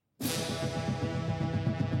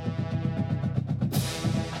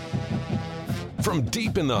From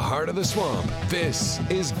deep in the heart of the swamp, this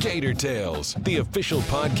is Gator Tales, the official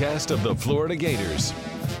podcast of the Florida Gators.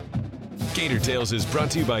 Gator Tales is brought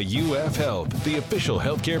to you by UF Health, the official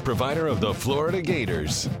healthcare provider of the Florida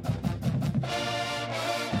Gators.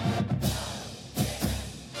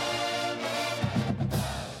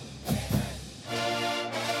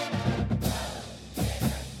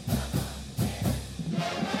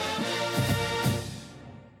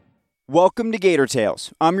 Welcome to Gator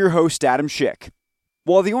Tales. I'm your host, Adam Schick.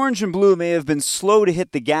 While the orange and blue may have been slow to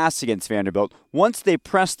hit the gas against Vanderbilt, once they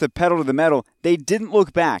pressed the pedal to the metal, they didn't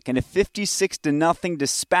look back in a 56-0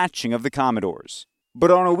 dispatching of the Commodores.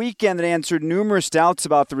 But on a weekend that answered numerous doubts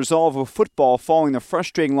about the resolve of football following the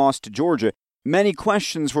frustrating loss to Georgia, many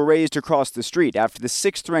questions were raised across the street after the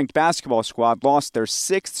 6th-ranked basketball squad lost their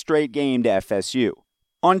 6th straight game to FSU.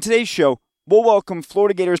 On today's show, we'll welcome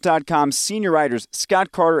FloridaGators.com senior writers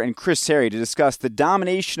Scott Carter and Chris Harry to discuss the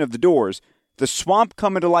domination of the Doors, the swamp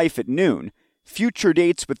coming to life at noon, future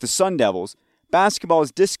dates with the Sun Devils,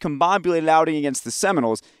 basketball's discombobulated outing against the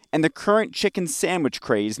Seminoles, and the current chicken sandwich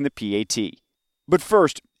craze in the PAT. But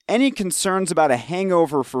first, any concerns about a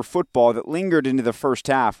hangover for football that lingered into the first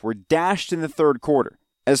half were dashed in the third quarter,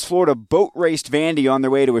 as Florida boat raced Vandy on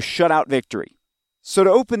their way to a shutout victory. So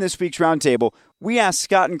to open this week's roundtable, we asked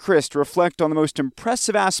Scott and Chris to reflect on the most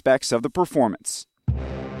impressive aspects of the performance.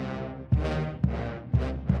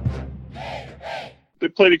 They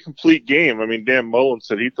played a complete game. I mean, Dan Mullen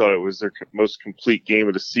said he thought it was their most complete game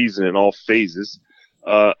of the season in all phases.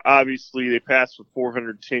 Obviously, they passed for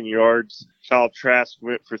 410 yards. Kyle Trask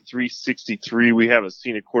went for 363. We haven't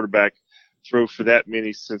seen a quarterback throw for that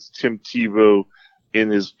many since Tim Tebow in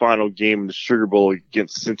his final game in the Sugar Bowl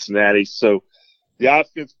against Cincinnati. So the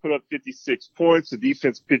offense put up 56 points. The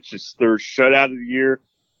defense pitched its third shutout of the year.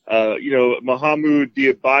 Mohamoud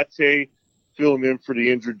Diabate filling in for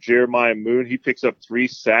the injured Jeremiah Moon. He picks up 3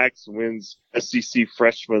 sacks and wins SEC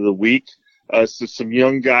Freshman of the Week. So some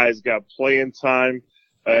young guys got playing time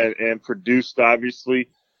and produced, obviously.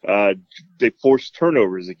 They forced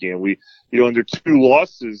turnovers again. Under 2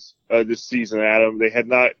 losses this season, Adam, they had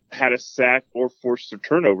not had a sack or forced a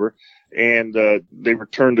turnover, and they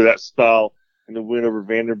returned to that style in the win over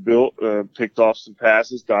Vanderbilt, picked off some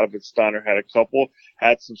passes. Donovan Steiner had a couple,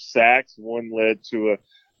 had some sacks. One led to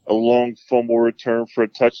a long fumble return for a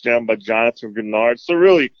touchdown by Jonathan Gennard. So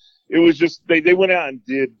really, it was just they went out and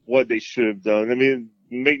did what they should have done. I mean,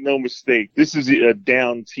 make no mistake, this is a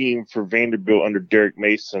down team for Vanderbilt under Derek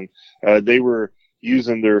Mason. They were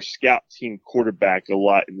using their scout team quarterback a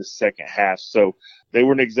lot in the second half. So they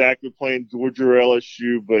weren't exactly playing Georgia or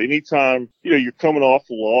LSU, but anytime, you're coming off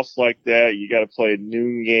a loss like that, you got to play a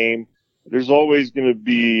noon game. There's always going to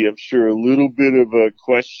be, I'm sure, a little bit of a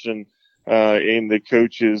question in the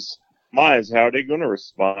coaches' minds. How are they going to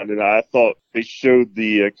respond? And I thought they showed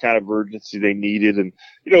the kind of urgency they needed. And,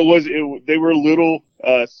 they were a little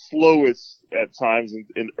slow at times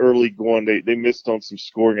in early going. They missed on some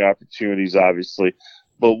scoring opportunities, obviously.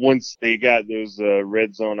 But once they got those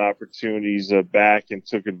red zone opportunities back and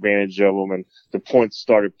took advantage of them, and the points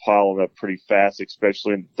started piling up pretty fast,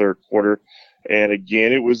 especially in the third quarter. And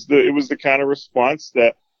again, it was the kind of response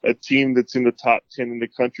that a team that's in the top 10 in the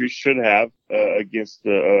country should have against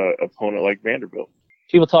an opponent like Vanderbilt.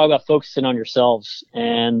 People talk about focusing on yourselves,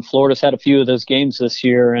 and Florida's had a few of those games this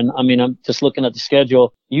year. And I mean, I'm just looking at the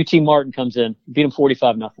schedule. UT Martin comes in, beat them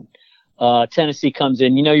 45-0. Tennessee comes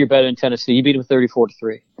in, you're better than Tennessee. You beat them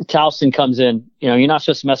 34-3. Towson comes in, you're not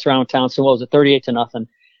supposed to mess around with Towson. What was it, 38-0?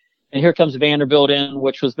 And here comes Vanderbilt in,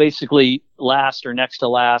 which was basically last or next to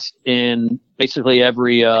last in basically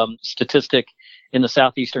every statistic in the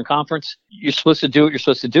Southeastern Conference. You're supposed to do what you're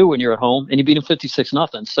supposed to do when you're at home, and you beat them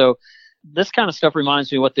 56-0. So this kind of stuff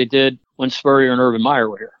reminds me of what they did when Spurrier and Urban Meyer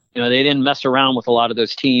were here. They didn't mess around with a lot of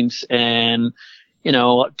those teams. And,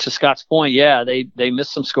 to Scott's point, they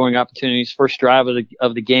missed some scoring opportunities. First drive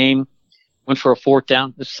of the game, went for a 4th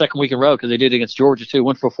down. This is the second week in a row because they did it against Georgia too.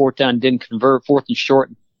 Went for a 4th down, didn't convert. 4th and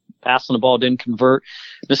short, passing the ball, didn't convert.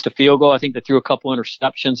 Missed a field goal. I think they threw a couple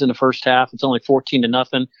interceptions in the first half. It's only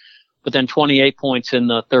 14-0. But then 28 points in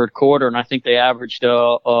the third quarter, and I think they averaged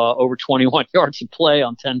over 21 yards of play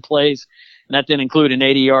on 10 plays, and that didn't include an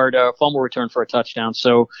 80-yard fumble return for a touchdown.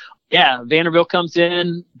 So, Vanderbilt comes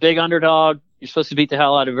in, big underdog. You're supposed to beat the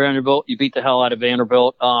hell out of Vanderbilt. You beat the hell out of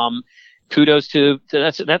Vanderbilt. Kudos to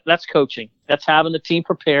that's coaching. That's having the team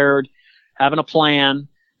prepared, having a plan.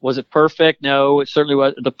 Was it perfect? No, it certainly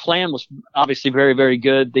was. The plan was obviously very, very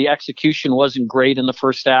good. The execution wasn't great in the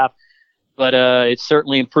first half. But it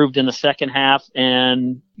certainly improved in the second half,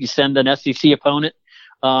 and you send an SEC opponent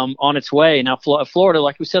on its way. Now, Florida,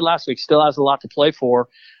 like we said last week, still has a lot to play for.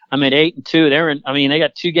 I mean, 8-2. They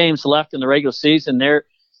got 2 games left in the regular season. They're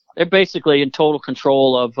basically in total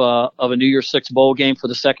control of a New Year's Six bowl game for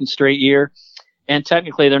the second straight year. And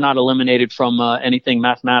technically, they're not eliminated from anything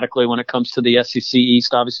mathematically when it comes to the SEC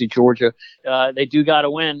East. Obviously, Georgia, they do got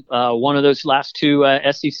to win one of those last 2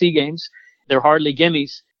 SEC games. They're hardly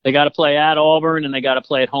gimmies. They got to play at Auburn and they got to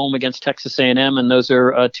play at home against Texas A&M, and those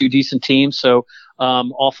are 2 decent teams. So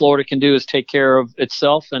all Florida can do is take care of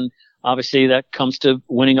itself, and obviously that comes to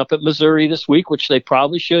winning up at Missouri this week, which they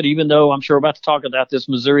probably should, even though I'm sure we're about to talk about this.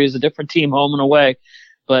 Missouri is a different team home and away.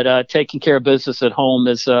 But taking care of business at home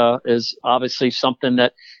is obviously something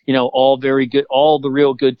that, all the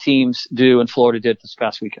real good teams do, and Florida did this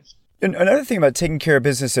past weekend. And another thing about taking care of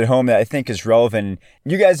business at home that I think is relevant,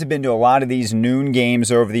 you guys have been to a lot of these noon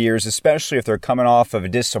games over the years, especially if they're coming off of a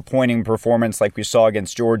disappointing performance like we saw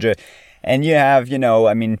against Georgia. And you have,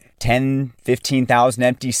 10, 15,000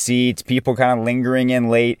 empty seats, people kind of lingering in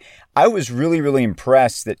late. I was really, really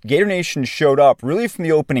impressed that Gator Nation showed up really from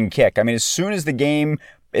the opening kick. I mean, as soon as the game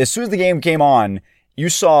came on, you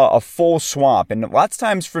saw a full swamp. And lots of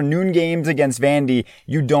times for noon games against Vandy,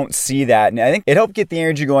 you don't see that. And I think it helped get the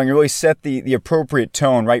energy going and really set the appropriate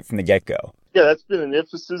tone right from the get-go. Yeah, that's been an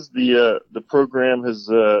emphasis the program has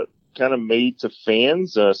kind of made to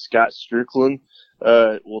fans. Scott Strickland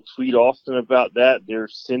will tweet often about that. They're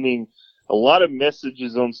sending a lot of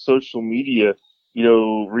messages on social media,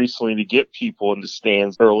 recently to get people in the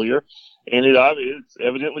stands earlier. And it's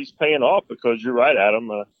evidently paying off, because you're right,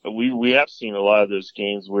 Adam. We have seen a lot of those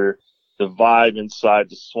games where the vibe inside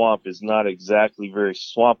the swamp is not exactly very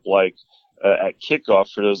swamp-like at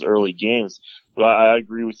kickoff for those early games. But I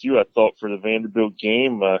agree with you. I thought for the Vanderbilt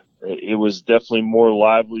game, it was definitely more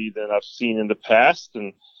lively than I've seen in the past.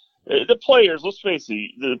 And the players, let's face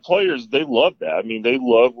it, the players, they love that. I mean, they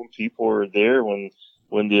love when people are there, when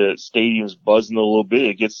the stadium's buzzing a little bit.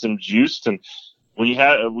 It gets them juiced. And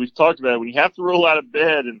we've talked about it, when you have to roll out of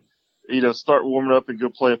bed and, start warming up and go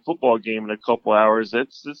play a football game in a couple hours,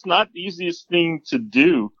 it's not the easiest thing to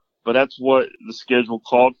do, but that's what the schedule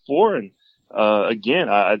called for. And, again,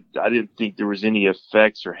 I didn't think there was any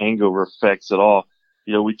effects or hangover effects at all.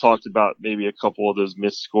 We talked about maybe a couple of those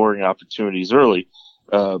missed scoring opportunities early,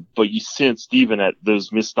 but you sensed even at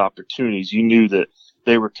those missed opportunities, you knew that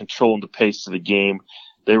they were controlling the pace of the game.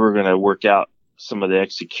 They were going to work out some of the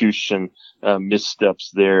execution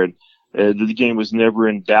missteps there. And the game was never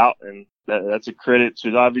in doubt, and that's a credit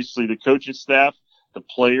to obviously the coaching staff, the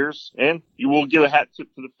players, and you will give a hat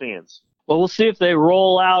tip to the fans. Well, we'll see if they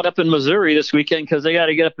roll out up in Missouri this weekend, because they got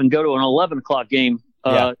to get up and go to an 11 o'clock game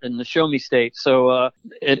in the Show Me State. So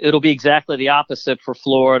it'll be exactly the opposite for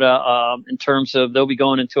Florida in terms of they'll be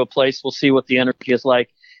going into a place. We'll see what the energy is like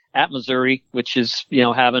at Missouri, which is,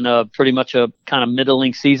 having a pretty much a kind of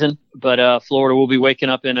middling season. But Florida will be waking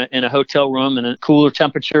up in a hotel room in cooler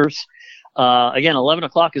temperatures. Again, 11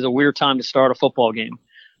 o'clock is a weird time to start a football game.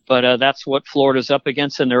 But that's what Florida's up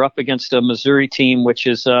against, and they're up against a Missouri team, which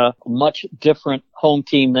is a much different home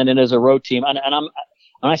team than it is a road team. And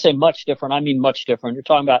when I say much different, I mean much different. You're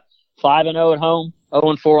talking about 5-0 at home,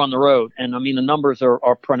 0-4 on the road. And, the numbers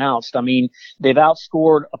are pronounced. They've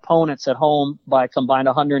outscored opponents at home by a combined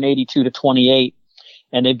 182-28,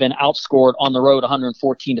 and they've been outscored on the road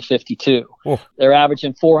 114-52. Oh. They're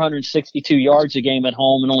averaging 462 yards a game at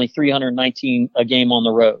home and only 319 a game on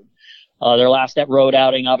the road. Their last road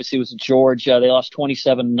outing, obviously, was at Georgia. They lost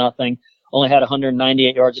 27-0. Only had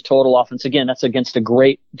 198 yards of total offense. Again, that's against a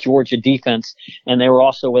great Georgia defense. And they were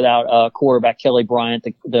also without quarterback Kelly Bryant,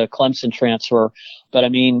 the Clemson transfer. But,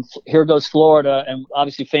 here goes Florida. And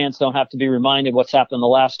obviously fans don't have to be reminded what's happened in the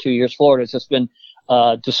last 2 years. Florida has just been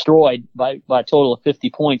destroyed by a total of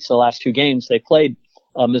 50 points the last 2 games they played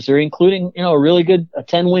Missouri, including, a really good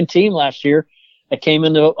 10-win team last year that came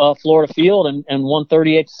into Florida Field and won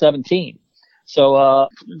 38-17. So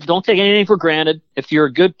don't take anything for granted. If you're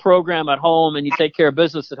a good program at home and you take care of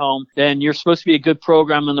business at home, then you're supposed to be a good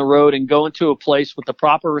program on the road and go into a place with the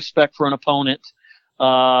proper respect for an opponent,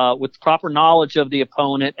 with proper knowledge of the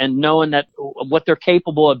opponent and knowing that what they're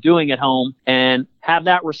capable of doing at home, and have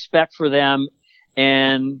that respect for them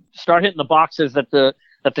and start hitting the boxes that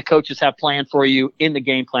the coaches have planned for you in the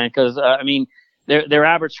game plan. Because, their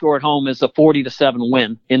average score at home is a 40-7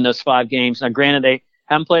 win in those 5 games. Now, granted, they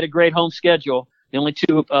haven't played a great home schedule. The only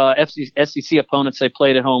 2 SEC opponents they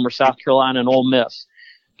played at home were South Carolina and Ole Miss.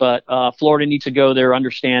 But Florida needs to go there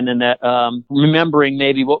understanding that, remembering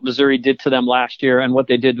maybe what Missouri did to them last year and what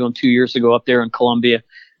they did to them 2 years ago up there in Columbia.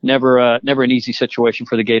 Never an easy situation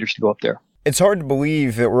for the Gators to go up there. It's hard to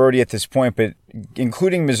believe that we're already at this point, but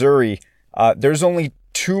including Missouri, there's only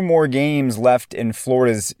 2 more games left in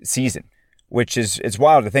Florida's season, which is, it's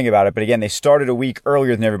wild to think about it. But again, they started a week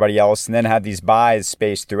earlier than everybody else and then had these byes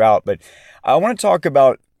spaced throughout. But I want to talk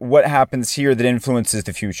about what happens here that influences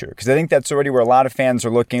the future, because I think that's already where a lot of fans are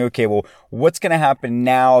looking. Okay, well, what's going to happen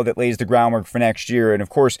now that lays the groundwork for next year? And of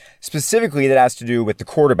course, specifically that has to do with the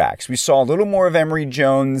quarterbacks. We saw a little more of Emory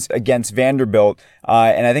Jones against Vanderbilt,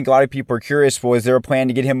 and I think a lot of people are curious, well, is there a plan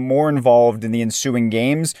to get him more involved in the ensuing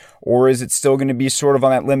games, or is it still going to be sort of on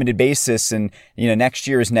that limited basis and, next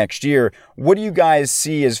year is next year? What do you guys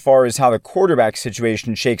see as far as how the quarterback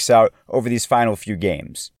situation shakes out over these final few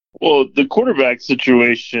games? Well, the quarterback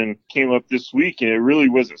situation came up this week, and it really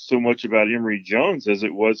wasn't so much about Emory Jones as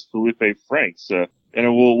it was Felipe Franks. And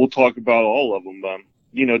we'll talk about all of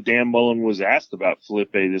them. Dan Mullen was asked about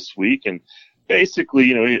Felipe this week, and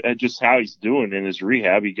basically, just how he's doing in his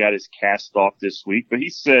rehab. He got his cast off this week, but he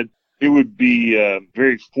said it would be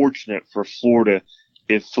very fortunate for Florida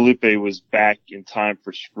if Felipe was back in time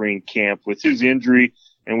for spring camp. With his injury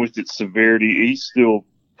and with its severity, he's still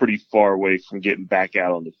pretty far away from getting back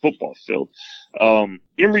out on the football field.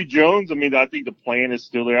 Emory Jones, I think the plan is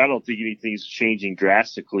still there. I don't think anything's changing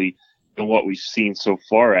drastically in what we've seen so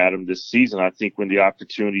far at him this season. I think when the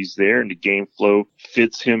opportunity's there and the game flow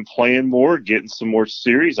fits him playing more, getting some more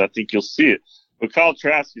series, I think you'll see it. But Kyle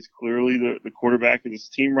Trask is clearly the quarterback of this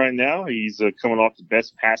team right now. He's coming off the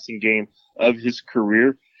best passing game of his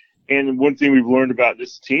career. And one thing we've learned about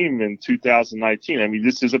this team in 2019,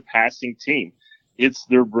 this is a passing team. It's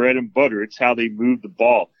their bread and butter. It's how they move the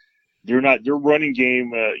ball. Their running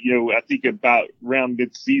game, I think about around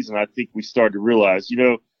mid-season, I think we started to realize,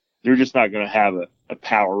 they're just not going to have a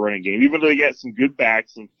power running game. Even though they got some good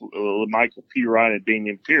backs, and Michael Pirine and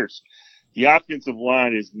Damian Pierce, the offensive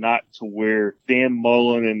line is not to where Dan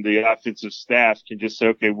Mullen and the offensive staff can just say,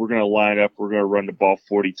 okay, we're going to line up, we're going to run the ball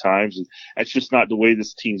 40 times. And that's just not the way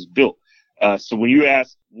this team's built. So when you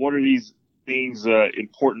ask, what are these things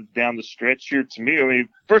important down the stretch here, to me,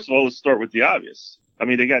 first of all, let's start with the obvious.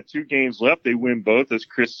 They got 2 games left. They win both, as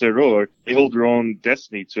Chris said earlier. They hold their own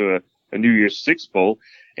destiny to a New Year's Six bowl.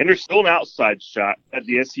 And there's still an outside shot at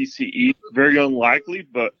the SEC East. Very unlikely,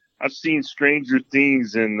 but I've seen stranger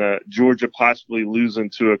things in Georgia possibly losing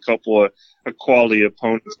to a couple of quality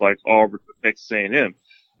opponents like Auburn, Texas A&M.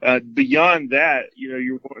 Beyond that,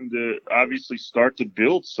 you're wanting to obviously start to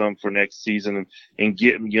build some for next season and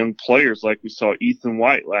get young players like we saw Ethan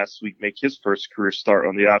White last week make his first career start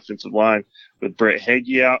on the offensive line with Brett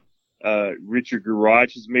Heggie out. Richard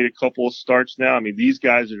Garage has made a couple of starts now. These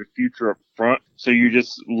guys are the future up front. So you're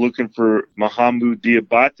just looking for Mahamoud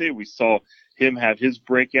Diabate. We saw him have his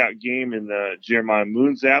breakout game in Jeremiah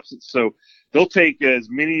Moon's absence. So they'll take as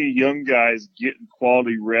many young guys getting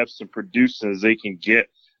quality reps and producing as they can get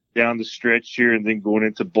down the stretch here, and then going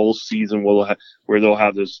into bowl season where they'll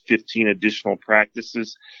have those 15 additional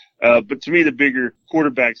practices. But to me, the bigger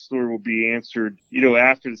quarterback story will be answered,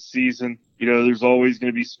 after the season. There's always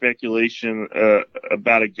going to be speculation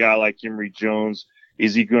about a guy like Emory Jones.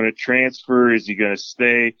 Is he going to transfer? Is he going to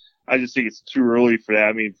stay? I just think it's too early for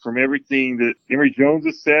that. From everything that Emory Jones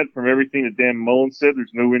has said, from everything that Dan Mullen said,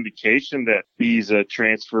 there's no indication that he's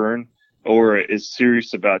transferring or is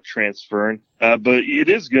serious about transferring. But it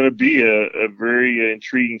is going to be a very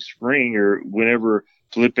intriguing spring, or whenever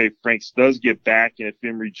Felipe Franks does get back, and if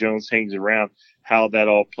Emory Jones hangs around, how that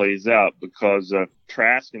all plays out, because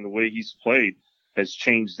Trask and the way he's played has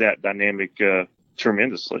changed that dynamic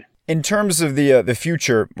tremendously. In terms of the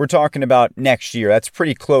future, we're talking about next year. That's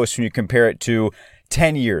pretty close when you compare it to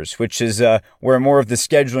 10 years, which is where more of the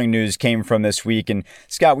scheduling news came from this week. And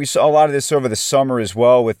Scott, we saw a lot of this over the summer as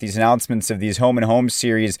well, with these announcements of these home and home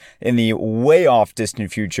series in the way off distant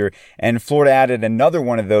future. And Florida added another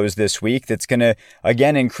one of those this week that's going to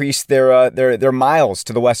again increase their miles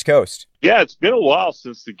to the West Coast. Yeah, it's been a while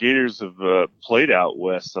since the Gators have played out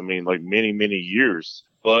west. Like many years.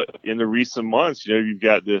 But in the recent months, you've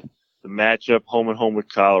got the matchup home and home with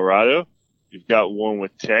Colorado. You've got one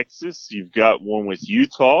with Texas. You've got one with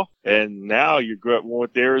Utah. And now you've got one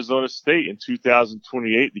with Arizona State. In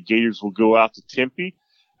 2028, the Gators will go out to Tempe.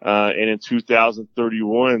 And in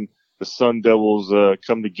 2031, the Sun Devils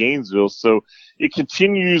come to Gainesville. So it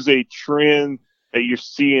continues a trend that you're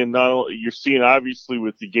seeing. You're seeing obviously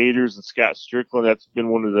with the Gators and Scott Strickland. That's been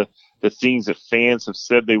one of the things that fans have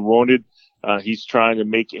said they wanted. He's trying to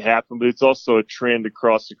make it happen, but it's also a trend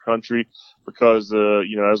across the country because,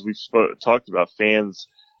 as we've talked about, fans,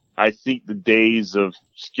 I think the days of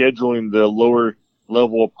scheduling the lower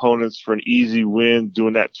level opponents for an easy win,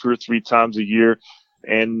 doing that 2 or 3 times a year,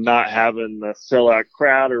 and not having a sellout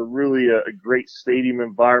crowd or really a great stadium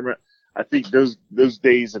environment, I think those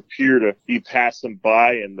days appear to be passing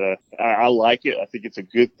by, and I like it. I think it's a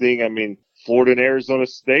good thing. I mean, Florida and Arizona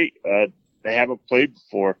State, they haven't played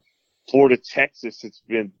before. Florida, Texas, it's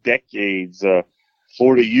been decades.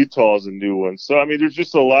 Florida, Utah is a new one. So, I mean, there's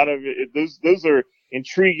just a lot of it. Those are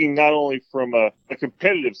intriguing, not only from a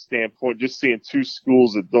competitive standpoint, just seeing two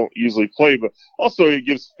schools that don't usually play, but also it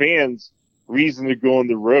gives fans reason to go on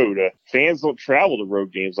the road. Fans don't travel to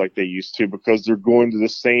road games like they used to because they're going to the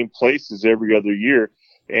same places every other year.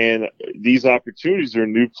 And these opportunities are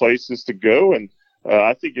new places to go. And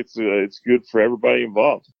I think it's good for everybody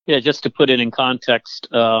involved. Yeah, just to put it in context,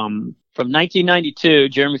 from 1992,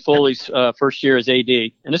 Jeremy Foley's first year as AD,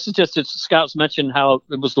 and this is just as Scouts mentioned how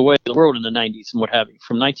it was the way of the world in the 90s and what have you.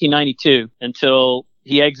 From 1992 until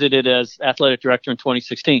he exited as athletic director in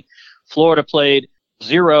 2016, Florida played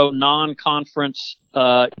 0 non-conference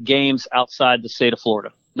games outside the state of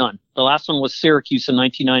Florida. None. The last one was Syracuse in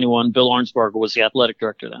 1991. Bill Arnsparger was the athletic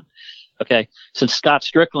director then. Okay. Since Scott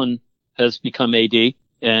Strickland has become AD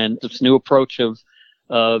and this new approach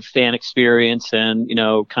of fan experience and,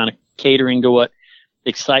 kind of catering to what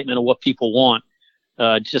excitement of what people want.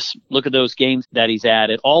 Just look at those games that he's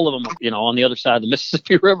added. All of them, on the other side of the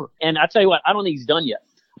Mississippi River. And I tell you what, I don't think he's done yet.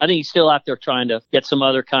 I think he's still out there trying to get some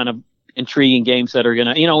other kind of intriguing games that are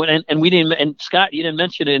going to, and we didn't, and Scott, you didn't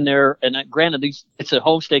mention it in there. And granted, it's a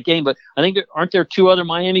home state game, but I think aren't there 2 other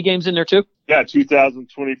Miami games in there too? Yeah,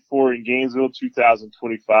 2024 in Gainesville,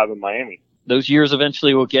 2025 in Miami. Those years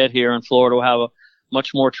eventually will get here, and Florida will have a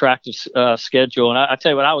much more attractive schedule. And I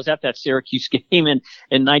tell you what, I was at that Syracuse game in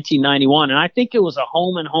 1991, and I think it was a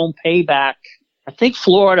home and home payback. I think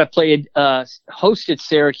Florida hosted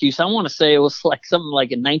Syracuse. I want to say it was like something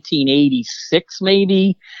like in 1986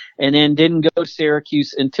 maybe, and then didn't go to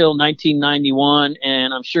Syracuse until 1991.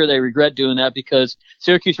 And I'm sure they regret doing that because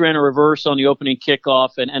Syracuse ran a reverse on the opening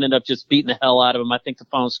kickoff and ended up just beating the hell out of them. I think the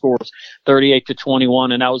final score was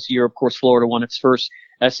 38-21, and that was the year, of course, Florida won its first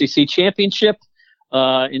SEC championship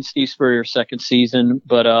in Steve Spurrier's second season.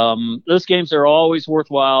 But those games are always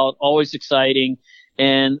worthwhile, always exciting.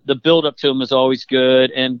 And the build up to them is always good.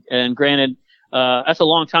 And granted, that's a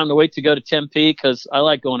long time to wait to go to Tempe because I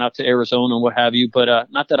like going out to Arizona and what have you. But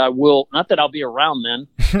not that I'll be around then,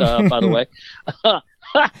 by the way.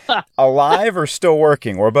 Alive or still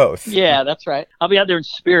working, or both? Yeah, that's right. I'll be out there in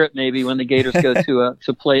spirit maybe when the Gators go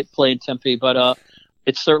to play in Tempe. But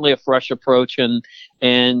it's certainly a fresh approach,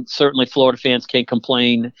 and certainly Florida fans can't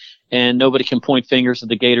complain. And nobody can point fingers at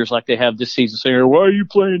the Gators like they have this season, saying, why are you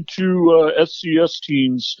playing 2 FCS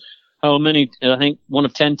teams? How many? I think one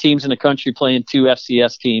of 10 teams in the country playing 2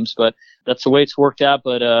 FCS teams, but that's the way it's worked out.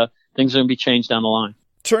 But things are going to be changed down the line.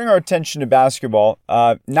 Turning our attention to basketball,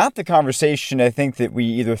 not the conversation I think that we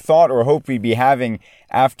either thought or hoped we'd be having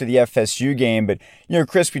after the FSU game. But,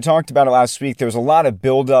 Chris, we talked about it last week. There was a lot of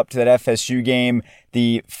build-up to that FSU game,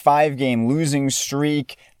 the 5-game losing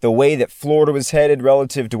streak, the way that Florida was headed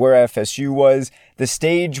relative to where FSU was. The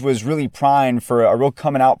stage was really primed for a real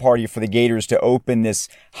coming-out party for the Gators to open this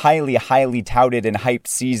highly, highly touted and hyped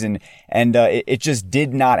season, and it just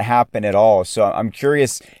did not happen at all. So I'm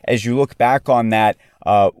curious, as you look back on that,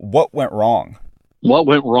 what went wrong? What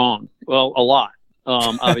went wrong? Well, a lot.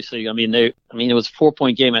 Obviously, it was a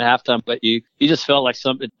 4-point game at halftime, but you just felt like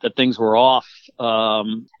that things were off,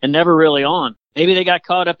 and never really on. Maybe they got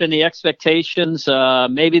caught up in the expectations.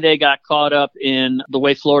 Maybe they got caught up in the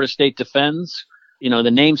way Florida State defends.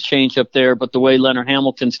 The names change up there, but the way Leonard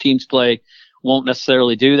Hamilton's teams play won't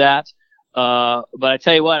necessarily do that. But I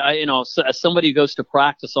tell you what, as somebody who goes to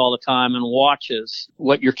practice all the time and watches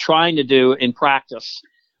what you're trying to do in practice,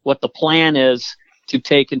 what the plan is to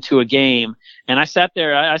take into a game. And I sit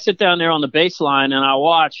down there on the baseline and I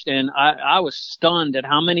watched, and I was stunned at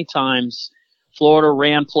how many times Florida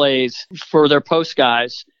ran plays for their post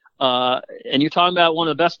guys. And you're talking about one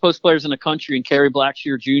of the best post players in the country in Kerry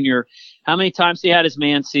Blackshear Jr. How many times he had his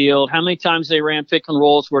man sealed? How many times they ran pick and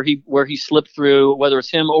rolls where he slipped through, whether it's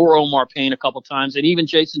him or Omar Payne a couple times, and even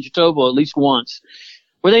Jason Jatobo at least once,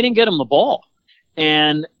 where they didn't get him the ball.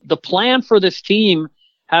 And the plan for this team,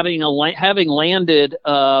 having landed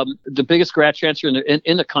the biggest grad transfer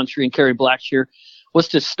in the country in Kerry Blackshear, was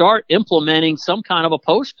to start implementing some kind of a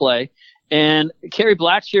post play. And Kerry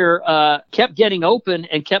Blackshear kept getting open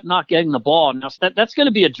and kept not getting the ball. Now, that's going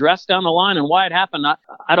to be addressed down the line. And why it happened,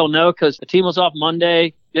 I don't know, because the team was off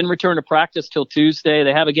Monday, didn't return to practice till Tuesday.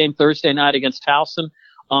 They have a game Thursday night against Towson.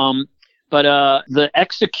 But the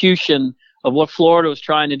execution of what Florida was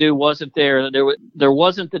trying to do wasn't there. There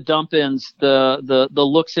wasn't the dump-ins, the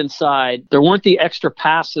looks inside. There weren't the extra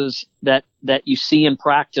passes that you see in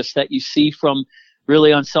practice, that you see from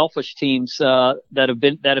really unselfish teams that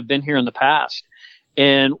have been here in the past.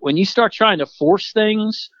 And when you start trying to force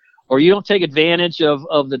things, or you don't take advantage of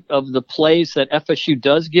the plays that FSU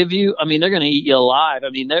does give you, I mean, they're going to eat you alive. I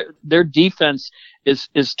mean, their defense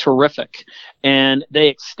is terrific, and they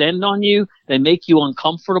extend on you. They make you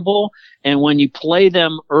uncomfortable. And when you play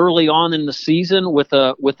them early on in the season with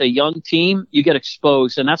a young team, you get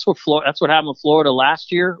exposed. And that's what happened with Florida last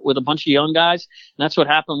year with a bunch of young guys. And that's what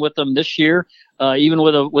happened with them this year, even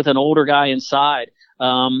with an older guy inside.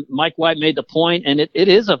 Mike White made the point, and it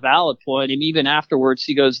is a valid point. And even afterwards,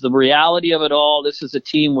 he goes, the reality of it all, this is a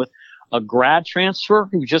team with a grad transfer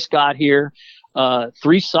who just got here,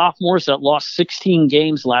 3 sophomores that lost 16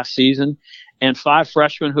 games last season, and 5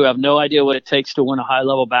 freshmen who have no idea what it takes to win a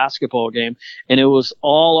high-level basketball game. And it was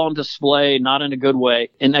all on display, not in a good way,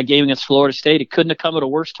 in that game against Florida State. It couldn't have come at a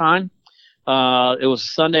worse time. It was a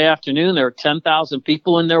Sunday afternoon. There were 10,000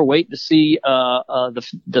 people in there waiting to see the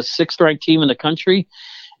 6th-ranked team in the country,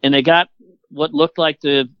 and they got what looked like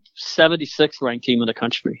the 76th ranked team in the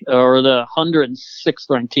country, or the 106th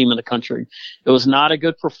ranked team in the country. It was not a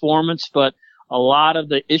good performance, but a lot of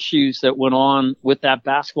the issues that went on with that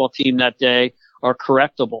basketball team that day are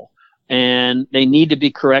correctable, and they need to be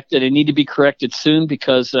corrected. They need to be corrected soon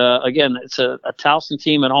because, again, it's a Towson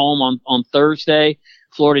team at home on Thursday.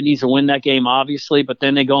 Florida needs to win that game, obviously, but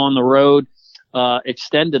then they go on the road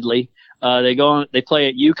extendedly. They play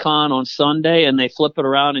at UConn on Sunday, and they flip it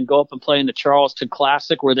around and go up and play in the Charleston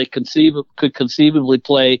Classic, where they could conceivably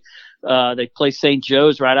play. They play St.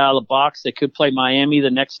 Joe's right out of the box. They could play Miami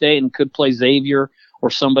the next day, and could play Xavier or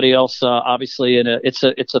somebody else. Obviously, it's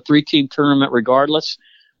a 3-team tournament regardless.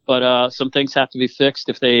 But some things have to be fixed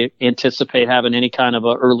if they anticipate having any kind of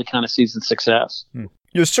early kind of season success.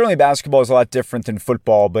 Certainly basketball is a lot different than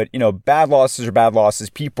football, but, bad losses are bad losses.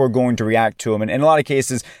 People are going to react to them. And in a lot of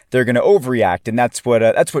cases, they're going to overreact. And that's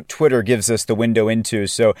what Twitter gives us the window into.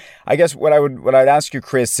 So I guess what I'd ask you,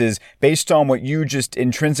 Chris, is based on what you just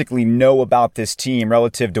intrinsically know about this team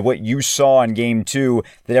relative to what you saw in game 2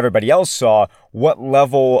 that everybody else saw, what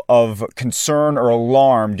level of concern or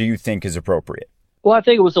alarm do you think is appropriate? Well, I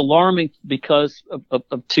think it was alarming because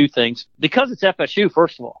of 2 things. Because it's FSU,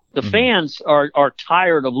 first of all. The fans are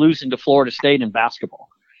tired of losing to Florida State in basketball.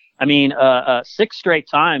 I mean, 6 straight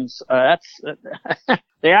times,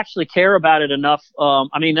 they actually care about it enough.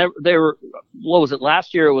 I mean, they were, what was it?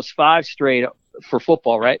 Last year it was 5 straight for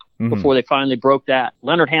football, right? Before they finally broke that.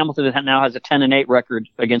 Leonard Hamilton now has a 10-8 record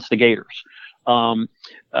against the Gators.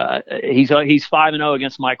 He's 5-0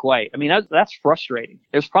 against Mike White. I mean, that's frustrating.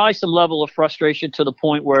 There's probably some level of frustration to the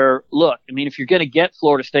point where, look, I mean, if you're going to get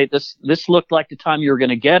Florida State, this looked like the time you were going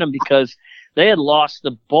to get them, because they had lost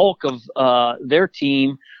the bulk of their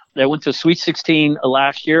team. They went to Sweet 16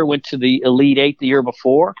 last year, went to the Elite 8 the year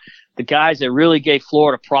before. The guys that really gave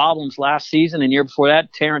Florida problems last season and year before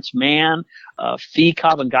that, Terrence Mann, Fee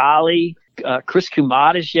Kabangali, Chris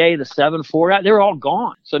Kumadije, the 7'4", they were all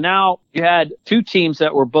gone. So now you had 2 teams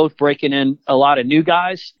that were both breaking in a lot of new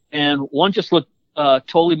guys, and one just looked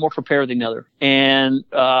totally more prepared than the other. And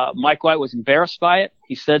Mike White was embarrassed by it.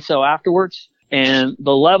 He said so afterwards. And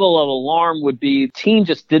the level of alarm would be the team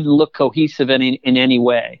just didn't look cohesive in any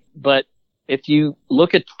way. But if you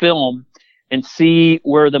look at film and see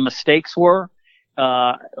where the mistakes were,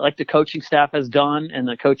 like the coaching staff has done, and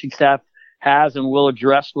the coaching staff has and will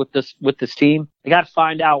address with this team, they got to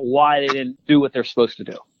find out why they didn't do what they're supposed to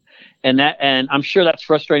do. And I'm sure that's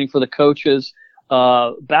frustrating for the coaches.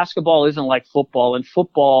 Basketball isn't like football. In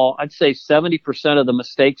football, I'd say 70% of the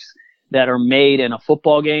mistakes that are made in a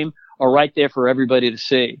football game are right there for everybody to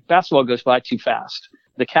see. Basketball goes by too fast.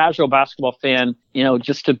 The casual basketball fan,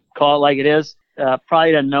 just to call it like it is,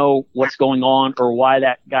 probably doesn't know what's going on or why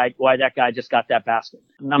that guy just got that basket.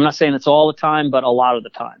 And I'm not saying it's all the time, but a lot of the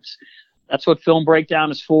times. That's what film breakdown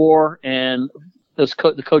is for, and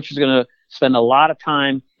the coach is going to spend a lot of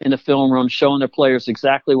time in the film room showing their players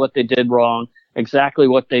exactly what they did wrong, exactly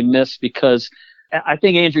what they missed, because I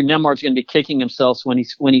think Andrew Nembhard's going to be kicking himself when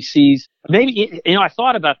he sees, maybe, I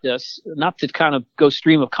thought about this, not to kind of go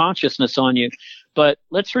stream of consciousness on you, but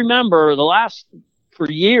let's remember for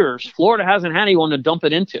years, Florida hasn't had anyone to dump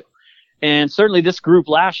it into. And certainly this group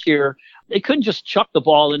last year, they couldn't just chuck the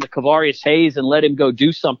ball into Kavarius Hayes and let him go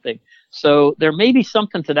do something. So there may be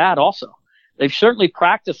something to that also. They've certainly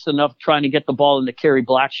practiced enough trying to get the ball into Kerry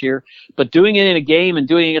Blackshear, but doing it in a game and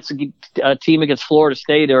doing it against a team against Florida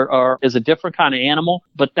State is a different kind of animal.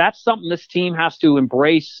 But that's something this team has to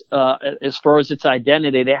embrace as far as its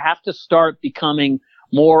identity. They have to start becoming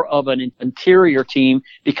more of an interior team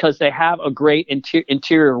because they have a great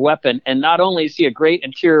interior weapon. And not only is he a great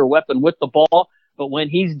interior weapon with the ball, but when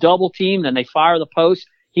he's double teamed and they fire the post,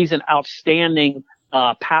 he's an outstanding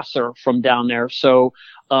passer from down there. So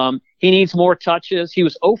he needs more touches. He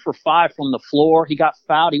was 0 for 5 from the floor. He got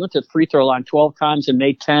fouled. He went to the free throw line 12 times and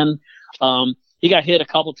made 10. He got hit a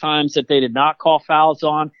couple times that they did not call fouls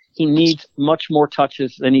on. He needs much more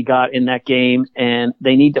touches than he got in that game, and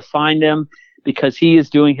they need to find him because he is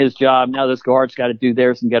doing his job. Now those guards got to do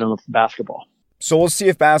theirs and get on the basketball. So we'll see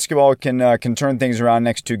if basketball can turn things around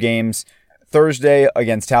next two games. Thursday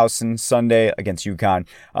against Towson, Sunday against UConn.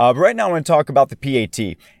 But right now I want to talk about the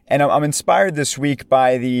PAT. And I'm inspired this week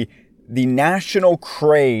by the national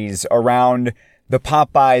craze around the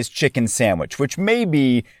Popeyes chicken sandwich, which may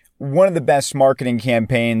be one of the best marketing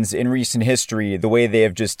campaigns in recent history, the way they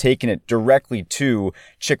have just taken it directly to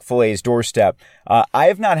Chick-fil-A's doorstep. I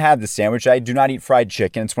have not had the sandwich. I do not eat fried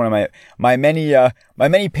chicken. It's one of my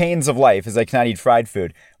many pains of life is I cannot eat fried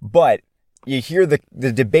food. But you hear the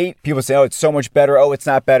debate. People say, oh, it's so much better. Oh, it's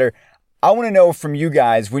not better. I want to know from you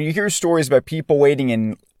guys, when you hear stories about people waiting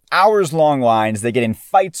in hours-long lines, they get in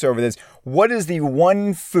fights over this, what is the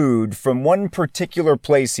one food from one particular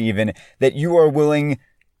place even that you are willing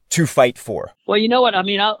to fight for? Well, you know what? I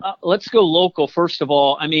mean, let's go local first of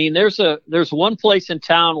all. I mean, there's one place in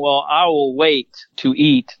town where I will wait to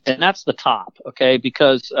eat, and that's the Top, okay?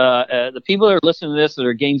 Because the people that are listening to this that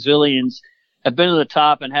are Gainesvillians have been to the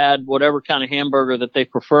Top and had whatever kind of hamburger that they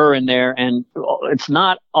prefer in there, and it's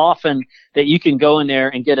not often that you can go in there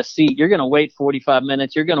and get a seat. You're going to wait 45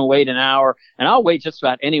 minutes. You're going to wait an hour, and I'll wait just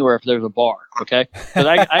about anywhere if there's a bar, okay? Because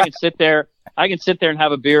I can sit there. I can sit there and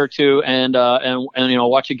have a beer or two and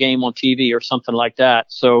watch a game on TV or something like that.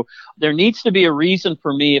 So there needs to be a reason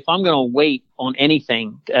for me if I'm going to wait on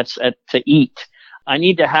anything to eat. I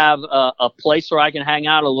need to have a place where I can hang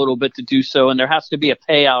out a little bit to do so, and there has to be a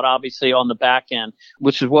payout, obviously, on the back end,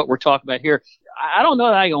 which is what we're talking about here. I don't know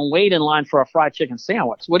that I can wait in line for a fried chicken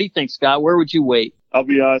sandwich. What do you think, Scott? Where would you wait? I'll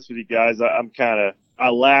be honest with you guys. I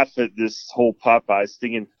laugh at this whole Popeyes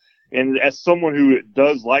thing, and as someone who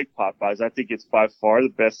does like Popeyes, I think it's by far the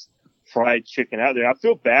best fried chicken out there. I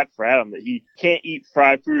feel bad for Adam that he can't eat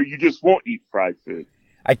fried food. You just won't eat fried food.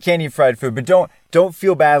 I can't eat fried food, but don't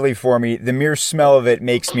feel badly for me. The mere smell of it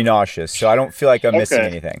makes me nauseous, so I don't feel like I'm missing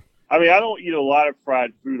anything. I mean, I don't eat a lot of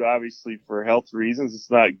fried food, obviously, for health reasons.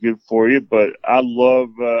 It's not good for you, but I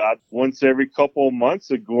love once every couple of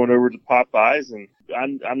months of going over to Popeyes, and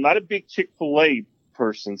I'm not a big Chick-fil-A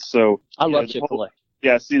person, so I love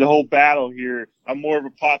Chick-fil-A. See the whole battle here. I'm more of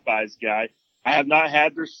a Popeyes guy. I have not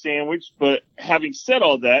had their sandwich, but having said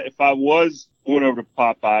all that, if I was going over to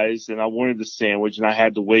Popeyes and I wanted the sandwich and I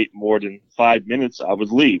had to wait more than 5 minutes, I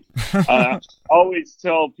would leave. I always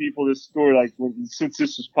tell people this story, like since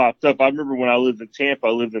this has popped up. I remember when I lived in Tampa,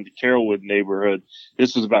 I lived in the Carrollwood neighborhood.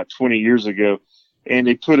 This was about 20 years ago, and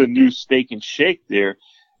they put a new Steak and Shake there,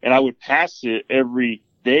 and I would pass it every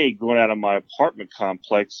day going out of my apartment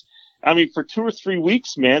complex. I mean, for 2 or 3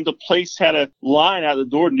 weeks, man, the place had a line out the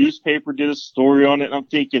door. Newspaper did a story on it. And I'm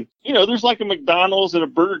thinking, there's like a McDonald's and a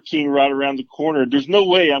Burger King right around the corner. There's no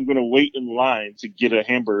way I'm going to wait in line to get a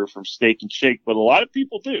hamburger from Steak and Shake, but a lot of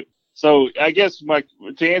people do. So I guess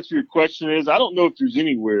to answer your question is, I don't know if there's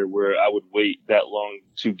anywhere where I would wait that long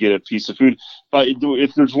to get a piece of food. But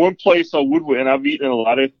if there's one place I would wait, and I've eaten in a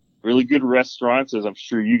lot of really good restaurants, as I'm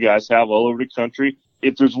sure you guys have all over the country.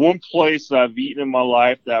 If there's one place that I've eaten in my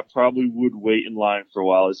life that I probably would wait in line for a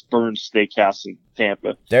while, it's Bern's Steakhouse in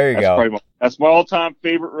Tampa. There you go. That's my all-time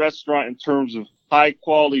favorite restaurant in terms of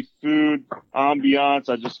high-quality food, ambiance.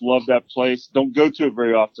 I just love that place. Don't go to it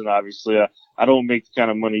very often, obviously. I don't make the kind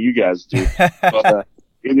of money you guys do. But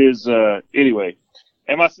it is, anyway.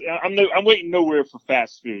 I'm waiting nowhere for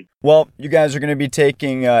fast food. Well, you guys are going to be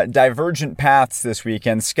taking divergent paths this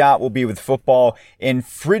weekend. Scott will be with football in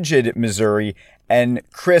frigid Missouri, and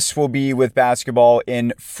Chris will be with basketball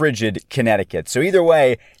in frigid Connecticut. So either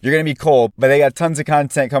way, you're going to be cold, but they got tons of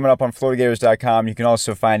content coming up on FloridaGators.com. You can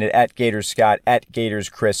also find it at GatorsScott, at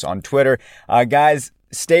GatorsChris on Twitter. Guys,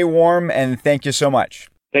 stay warm, and thank you so much.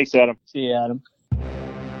 Thanks, Adam. See you, Adam.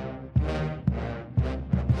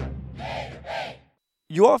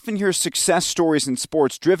 You often hear success stories in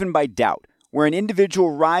sports driven by doubt, where an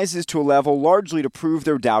individual rises to a level largely to prove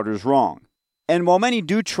their doubters wrong. And while many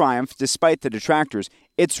do triumph despite the detractors,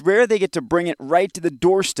 it's rare they get to bring it right to the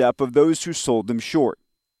doorstep of those who sold them short.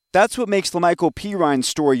 That's what makes Lamichael Perine's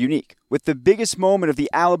story unique, with the biggest moment of the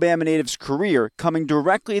Alabama native's career coming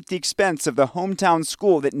directly at the expense of the hometown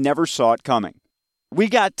school that never saw it coming. We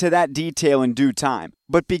got to that detail in due time,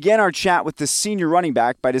 but began our chat with the senior running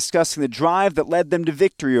back by discussing the drive that led them to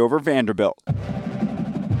victory over Vanderbilt.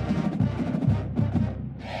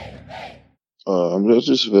 I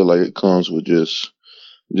just feel like it comes with just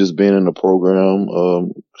being in the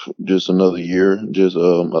program, just another year. Just a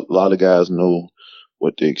lot of guys know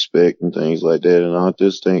what to expect and things like that. And I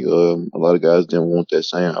just think a lot of guys didn't want that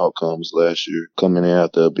same outcomes last year. Coming in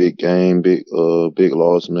after a big game, big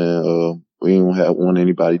loss, man. We didn't want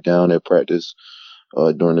anybody down at practice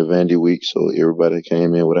during the Vandy week, so everybody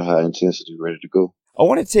came in with a high intensity, ready to go. I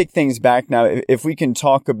want to take things back now. If we can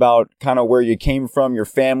talk about kind of where you came from, your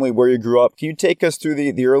family, where you grew up. Can you take us through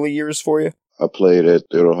the early years for you? I played at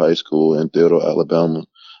Theodore High School in Theodore, Alabama.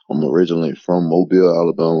 I'm originally from Mobile,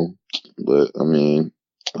 Alabama, but I mean,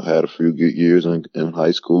 I had a few good years in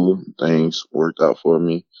high school. Things worked out for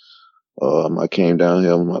me. I came down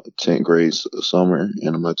here in my 10th grade summer,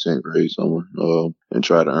 and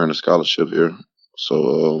tried to earn a scholarship here.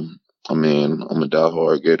 So, I mean, I'm a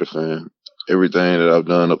diehard Gator fan. Everything that I've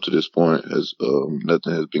done up to this point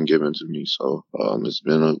nothing has been given to me. So, it's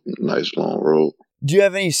been a nice long road. Do you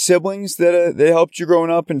have any siblings that helped you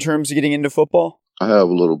growing up in terms of getting into football? I have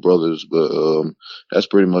little brothers, but that's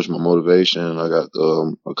pretty much my motivation. I got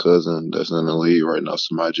a cousin that's in the league right now,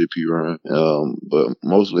 Samaje Perine. But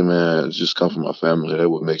mostly, man, it's just come from my family. That's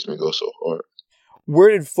what makes me go so hard.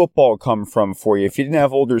 Where did football come from for you? If you didn't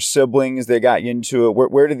have older siblings that got you into it,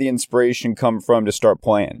 where did the inspiration come from to start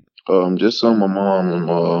playing? Just some my mom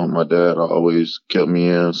and my dad always kept me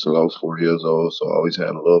in since I was 4 years old, so I always had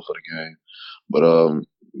a love for the game. But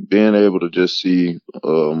being able to just see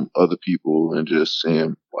other people and just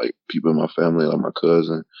seeing like people in my family, like my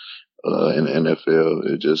cousin in the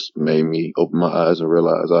NFL, it just made me open my eyes and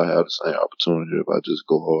realize I have the same opportunity if I just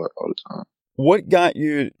go hard all the time. What got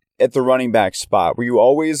you at the running back spot? Were you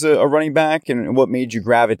always a running back, and what made you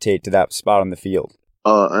gravitate to that spot on the field?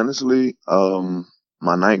 Honestly,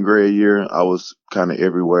 my 9th grade year, I was kind of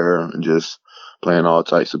everywhere and just playing all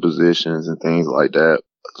types of positions and things like that.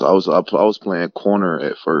 So I was playing corner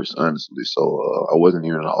at first, honestly. So I wasn't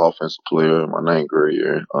even an offensive player in my 9th grade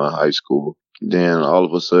year in high school. Then all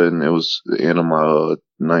of a sudden, it was the end of my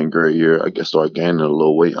 9th grade year. I guess started gaining a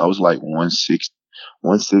little weight. I was like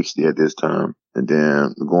 160 at this time. And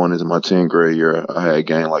then going into my 10th grade year, I had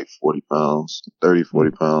gained like 40 pounds,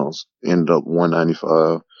 ended up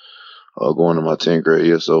 195. Going to my 10th grade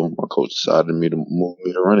year, so my coach decided to move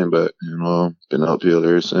me to running back. Been uphill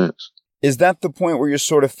ever since. Is that the point where you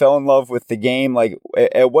sort of fell in love with the game? Like,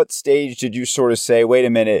 at what stage did you sort of say, wait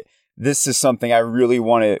a minute, this is something I really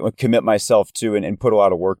want to commit myself to and put a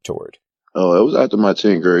lot of work toward? It was after my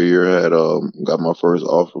 10th grade year. I had got my first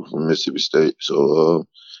offer from Mississippi State, so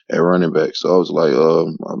at running back. So I was like,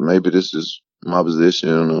 maybe this is my position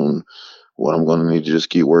and what I'm going to need to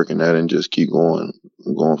just keep working at and just keep going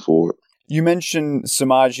forward. You mentioned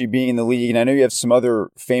Samaje being in the league, and I know you have some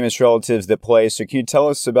other famous relatives that play. So can you tell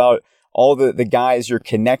us about all the guys you're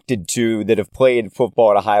connected to that have played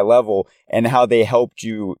football at a high level and how they helped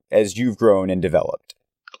you as you've grown and developed?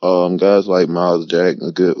 Guys like Miles Jack,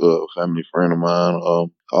 a good family friend of mine.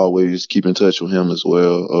 Always keep in touch with him as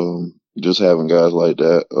well. Just having guys like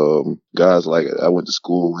that. Guys like I went to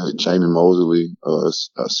school with Jamie Mosley,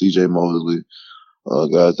 CJ Mosley.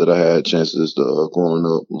 Guys that I had chances to growing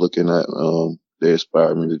up looking at, they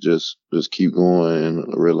inspired me to just keep going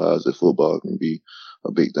and realize that football can be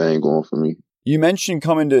a big thing going for me. You mentioned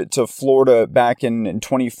coming to Florida back in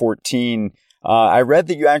 2014. I read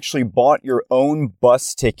that you actually bought your own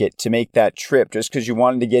bus ticket to make that trip just because you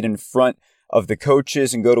wanted to get in front of the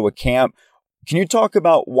coaches and go to a camp. Can you talk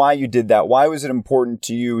about why you did that? Why was it important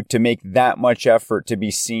to you to make that much effort to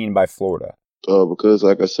be seen by Florida? Because,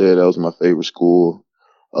 like I said, that was my favorite school.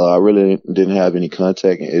 I really didn't have any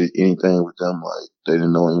contact and anything with them. Like, they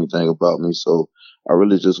didn't know anything about me. So I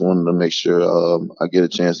really just wanted to make sure I get a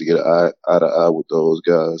chance to get eye to eye with those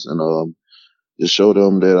guys and just show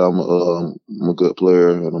them that I'm a good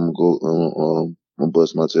player and I'm gonna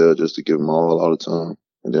bust my tail just to give them all the time.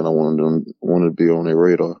 And then I wanted to be on their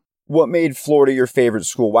radar. What made Florida your favorite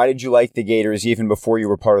school? Why did you like the Gators even before you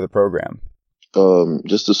were part of the program?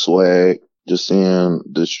 Just the swag, just seeing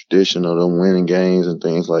the tradition of them winning games and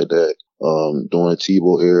things like that. During the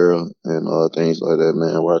Tebow era and things like that,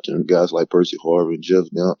 man. Watching guys like Percy Harvin, Jeff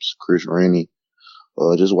Demps, Chris Rainey.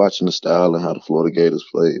 Just watching the style and how the Florida Gators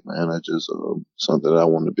played, man. That's just something that I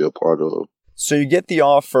wanted to be a part of. So you get the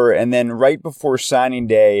offer, and then right before signing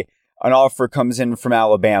day, an offer comes in from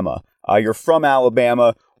Alabama. You're from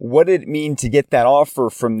Alabama. What did it mean to get that offer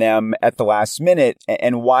from them at the last minute,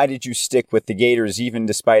 and why did you stick with the Gators even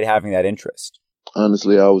despite having that interest?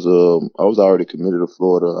 Honestly, I was already committed to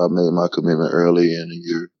Florida. I made my commitment early in the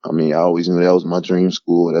year. I mean, I always knew that was my dream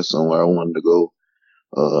school. That's somewhere I wanted to go.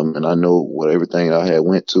 And I know what everything I had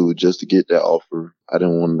went to just to get that offer. I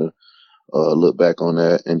didn't want look back on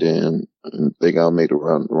that and then think I'll make the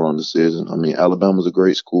wrong decision. I mean, Alabama's a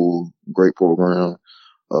great school, great program.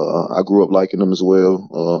 I grew up liking them as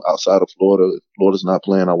well. Outside of Florida, Florida's not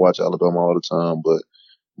playing. I watch Alabama all the time, but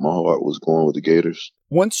my heart was going with the Gators.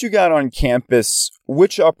 Once you got on campus,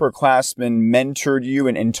 which upperclassmen mentored you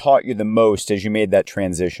and taught you the most as you made that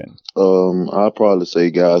transition? I'd probably say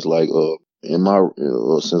guys like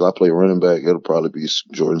since I play running back, it'll probably be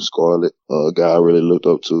Jordan Scarlett, a guy I really looked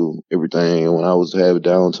up to everything. And when I was having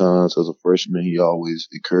downtimes as a freshman, he always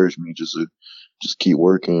encouraged me just keep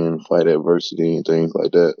working, fight adversity and things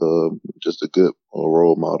like that. Just a good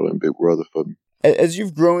role model and big brother for me. As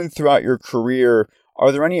you've grown throughout your career,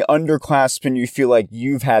 are there any underclassmen you feel like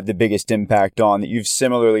you've had the biggest impact on that you've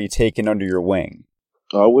similarly taken under your wing?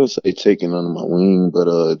 I wouldn't say taking under my wing,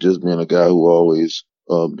 but just being a guy who always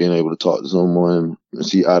being able to talk to someone and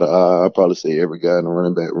see eye to eye. I'd probably say every guy in the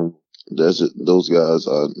running back room. Those guys.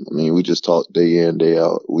 We just talk day in, day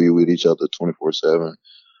out. We with each other 24/7.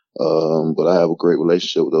 But I have a great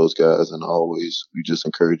relationship with those guys, and we just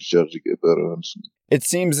encourage each other to get better. It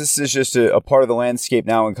seems this is just a part of the landscape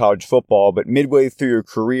now in college football, but midway through your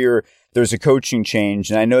career, there's a coaching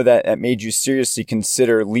change, and I know that made you seriously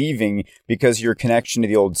consider leaving because of your connection to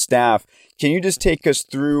the old staff. Can you just take us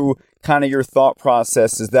through kind of your thought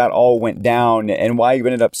process as that all went down and why you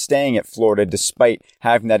ended up staying at Florida despite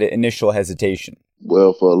having that initial hesitation?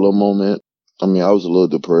 Well, for a little moment, I was a little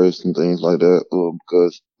depressed and things like that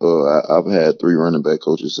because I've had 3 running back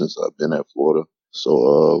coaches since I've been at Florida.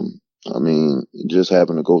 So, just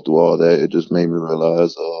having to go through all that, it just made me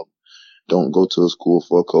realize don't go to a school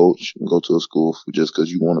for a coach. Go to a school just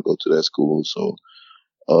because you want to go to that school. So,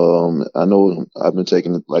 I know I've been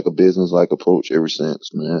taking like a business-like approach ever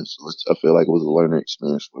since, man. So I feel like it was a learning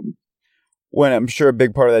experience for me. Well, I'm sure a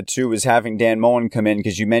big part of that, too, was having Dan Mullen come in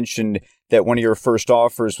because you mentioned that one of your first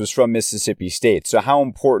offers was from Mississippi State. So how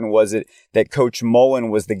important was it that Coach Mullen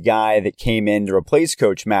was the guy that came in to replace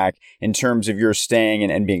Coach Mack in terms of your staying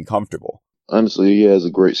and being comfortable? Honestly, he has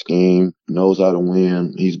a great scheme, knows how to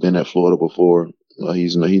win. He's been at Florida before. He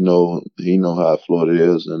know how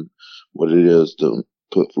Florida is and what it is to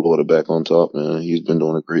put Florida back on top, man. He's been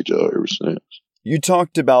doing a great job ever since. You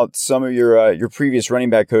talked about some of your previous running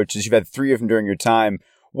back coaches. You've had 3 of them during your time.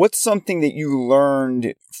 What's something that you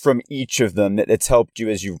learned from each of them that's helped you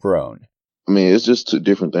as you've grown? It's just 2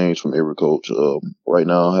 different things from every coach. Right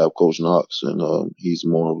now I have Coach Knox, and he's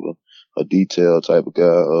more of a detailed type of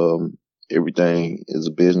guy. Everything is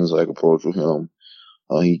a business-like approach with him.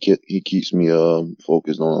 He keeps me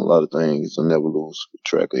focused on a lot of things. I never lose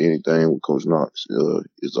track of anything with Coach Knox.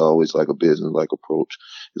 It's always like a business-like approach.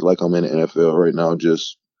 It's like I'm in the NFL right now,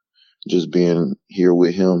 just being here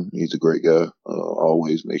with him. He's a great guy.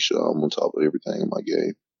 Always make sure I'm on top of everything in my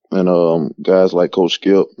game. And guys like Coach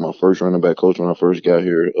Skip, my first running back coach when I first got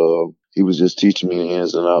here, he was just teaching me the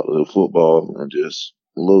ins and outs of football and just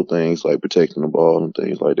little things like protecting the ball and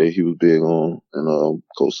things like that he was big on. And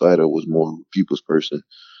Coach Sider was more of a people's person.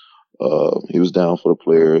 He was down for the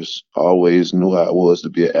players. I always knew how it was to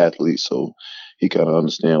be an athlete, so he kind of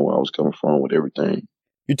understand where I was coming from with everything.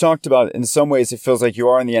 You talked about, in some ways, it feels like you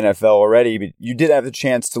are in the NFL already, but you did have the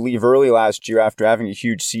chance to leave early last year after having a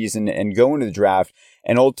huge season and go into the draft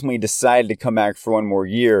and ultimately decided to come back for one more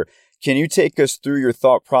year. Can you take us through your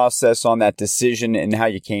thought process on that decision and how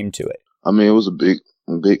you came to it? It was a big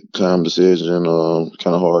time decision,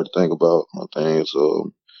 kind of hard to think about. I think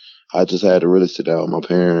so. I just had to really sit down with my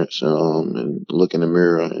parents and look in the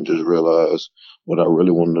mirror and just realize what I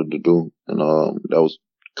really wanted to do, and that was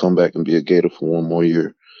come back and be a Gator for one more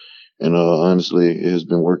year. And honestly, it has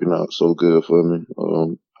been working out so good for me.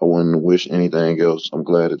 I wouldn't wish anything else. I'm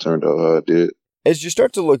glad it turned out how it did. As you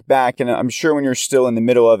start to look back, and I'm sure when you're still in the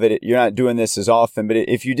middle of it, you're not doing this as often, but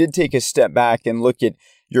if you did take a step back and look at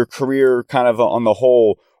your career kind of on the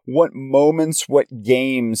whole, what moments, what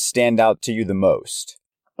games stand out to you the most?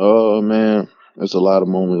 Oh, man, there's a lot of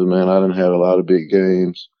moments, man. I done had a lot of big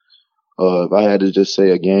games. If I had to just say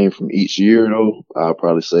a game from each year, though, I'd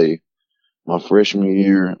probably say my freshman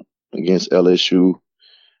year against LSU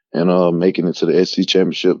and making it to the SEC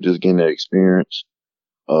championship, just getting that experience.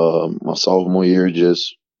 My sophomore year,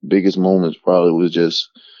 just biggest moments probably was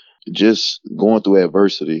just going through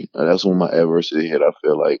adversity. That's when my adversity hit, I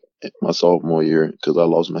feel like, my sophomore year, because I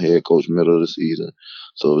lost my head coach middle of the season.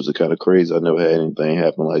 So it was kind of crazy. I never had anything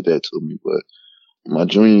happen like that to me. But my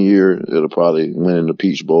junior year, it'll probably win in the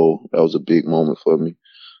Peach Bowl. That was a big moment for me.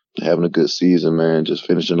 Having a good season, man, just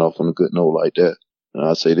finishing off on a good note like that. And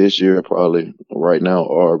I'd say this year, probably right now,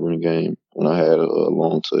 Auburn game, when I had a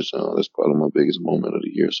long touchdown. That's probably my biggest moment of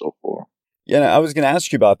the year so far. Yeah, I was going to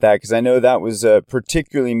ask you about that because I know that was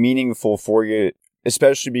particularly meaningful for you,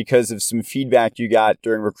 especially because of some feedback you got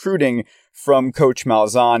during recruiting from Coach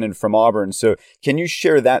Malzahn and from Auburn. So can you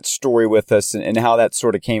share that story with us and how that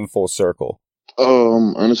sort of came full circle?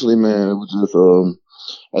 Honestly, man, it was just,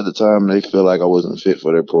 at the time they felt like I wasn't fit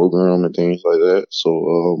for their program and things like that.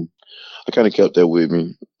 So, I kind of kept that with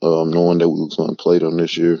me, knowing that we was going to play them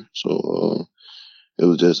this year. So, it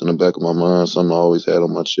was just in the back of my mind, something I always had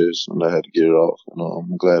on my chest, and I had to get it off. And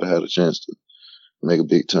I'm glad I had a chance to make a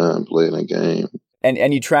big time play in that game. And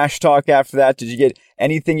any trash talk after that? Did you get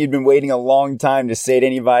anything you'd been waiting a long time to say to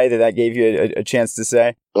anybody that gave you a chance to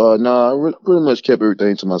say? No, I pretty much kept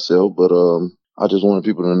everything to myself, but I just wanted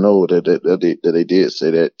people to know that they did say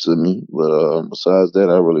that to me. But besides that,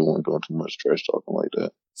 I really wasn't doing too much trash talking like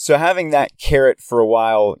that. So having that carrot for a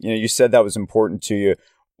while, you said that was important to you.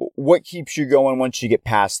 What keeps you going once you get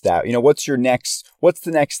past that? What's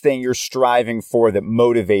the next thing you're striving for that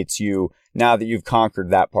motivates you now that you've conquered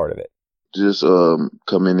that part of it? Just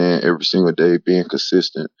coming in every single day, being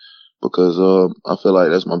consistent, because I feel like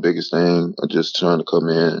that's my biggest thing. I'm just trying to come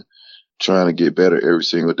in, trying to get better every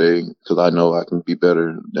single day, because I know I can be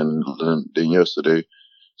better than yesterday.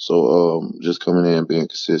 So just coming in, being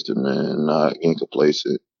consistent, man, not getting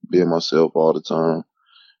complacent, being myself all the time.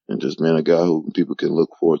 And just being a guy who people can look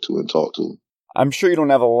forward to and talk to. I'm sure you don't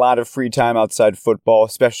have a lot of free time outside football,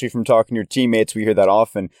 especially from talking to your teammates. We hear that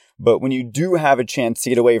often. But when you do have a chance to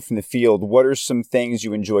get away from the field, what are some things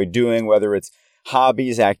you enjoy doing, whether it's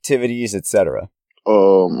hobbies, activities, etc.?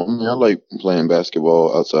 I I like playing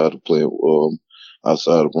basketball outside of playing football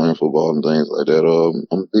and things like that.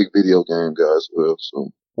 I'm a big video game guy as well.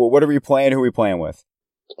 So. Well, what are we playing? Who are we playing with?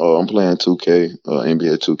 I'm playing 2K,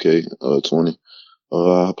 NBA 2K 20.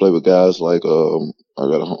 I play with guys like, I got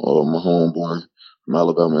my homeboy from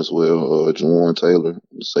Alabama as well, Jawan Taylor,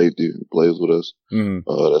 the safety, who plays with us. Mm-hmm.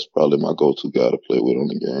 That's probably my go-to guy to play with on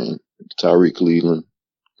the game. Tyreek Cleveland,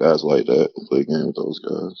 guys like that, play a game with those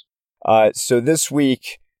guys. So this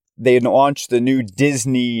week, they launched the new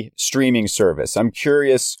Disney streaming service. I'm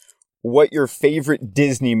curious what your favorite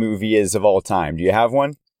Disney movie is of all time. Do you have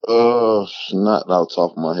one? Not off the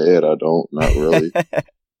top of my head, I don't. Not really.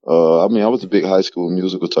 I was a big High School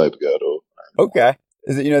Musical type guy, though. Okay.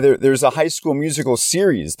 Is it, there's a High School Musical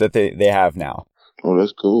series that they have now. Oh,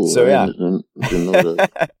 that's cool. So, yeah. Didn't know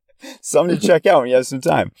that. Something to check out when you have some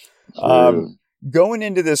time. Going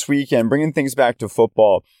into this weekend, bringing things back to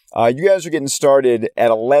football, you guys are getting started at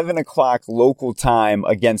 11 o'clock local time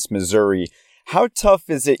against Missouri. How tough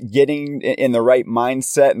is it getting in the right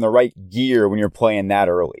mindset and the right gear when you're playing that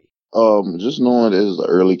early? Just knowing this is an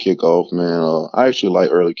early kickoff, man. I actually like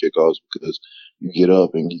early kickoffs because you get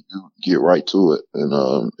up and you get right to it,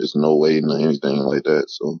 and it's no waiting or anything like that.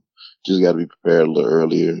 So just got to be prepared a little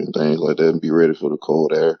earlier and things like that, and be ready for the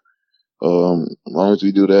cold air. As long as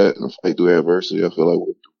we do that and fight through adversity, I feel like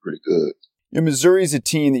we'll do pretty good. Missouri's a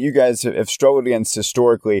team that you guys have struggled against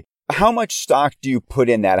historically. How much stock do you put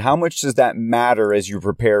in that? How much does that matter as you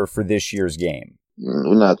prepare for this year's game?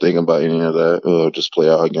 We're not thinking about any of that. Just play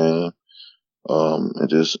our game, and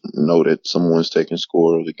just know that someone's taking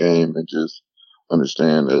score of the game, and just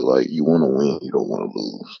understand that, like, you want to win, you don't want to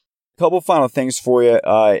lose. Couple final things for you.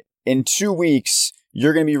 In 2 weeks,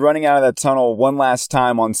 you're going to be running out of that tunnel one last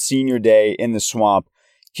time on Senior Day in the Swamp.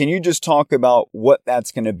 Can you just talk about what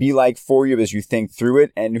that's going to be like for you as you think through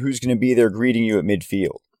it, and who's going to be there greeting you at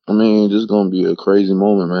midfield? This is going to be a crazy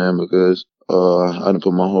moment, man, because I done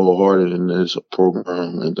put my whole heart in this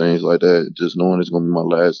program and things like that. Just knowing it's going to be my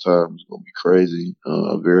last time, it's going to be crazy,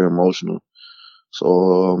 very emotional.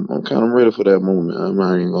 So I'm kind of ready for that moment. I'm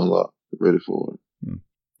not even going to lie, ready for it.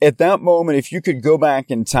 At that moment, if you could go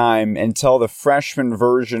back in time and tell the freshman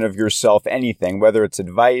version of yourself anything, whether it's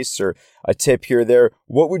advice or a tip here or there,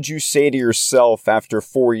 what would you say to yourself after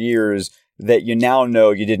 4 years that you now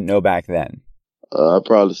know you didn't know back then? I'd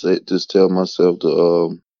probably say just tell myself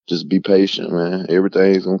to just be patient, man.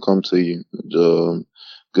 Everything's going to come to you.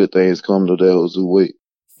 Good things come to those who wait.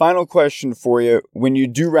 Final question for you. When you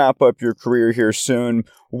do wrap up your career here soon,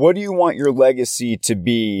 what do you want your legacy to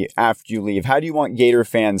be after you leave? How do you want Gator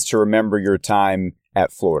fans to remember your time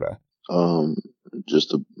at Florida?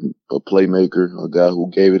 Just a playmaker, a guy who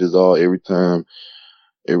gave it his all every time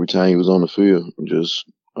he was on the field.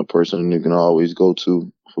 Just a person you can always go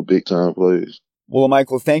to for big time plays. Well,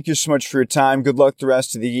 Michael, thank you so much for your time. Good luck the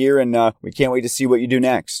rest of the year, and we can't wait to see what you do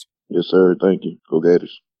next. Yes, sir. Thank you. Go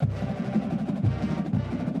Gators.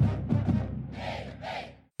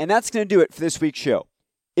 And that's going to do it for this week's show.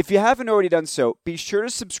 If you haven't already done so, be sure to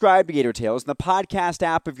subscribe to Gator Tales in the podcast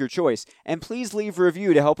app of your choice, and please leave a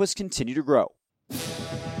review to help us continue to grow.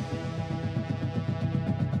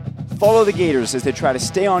 Follow the Gators as they try to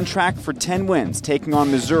stay on track for 10 wins, taking on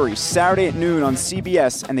Missouri Saturday at noon on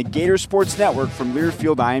CBS and the Gator Sports Network from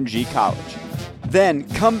Learfield IMG College. Then,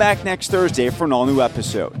 come back next Thursday for an all-new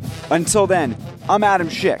episode. Until then, I'm Adam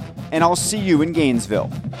Schick, and I'll see you in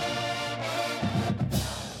Gainesville.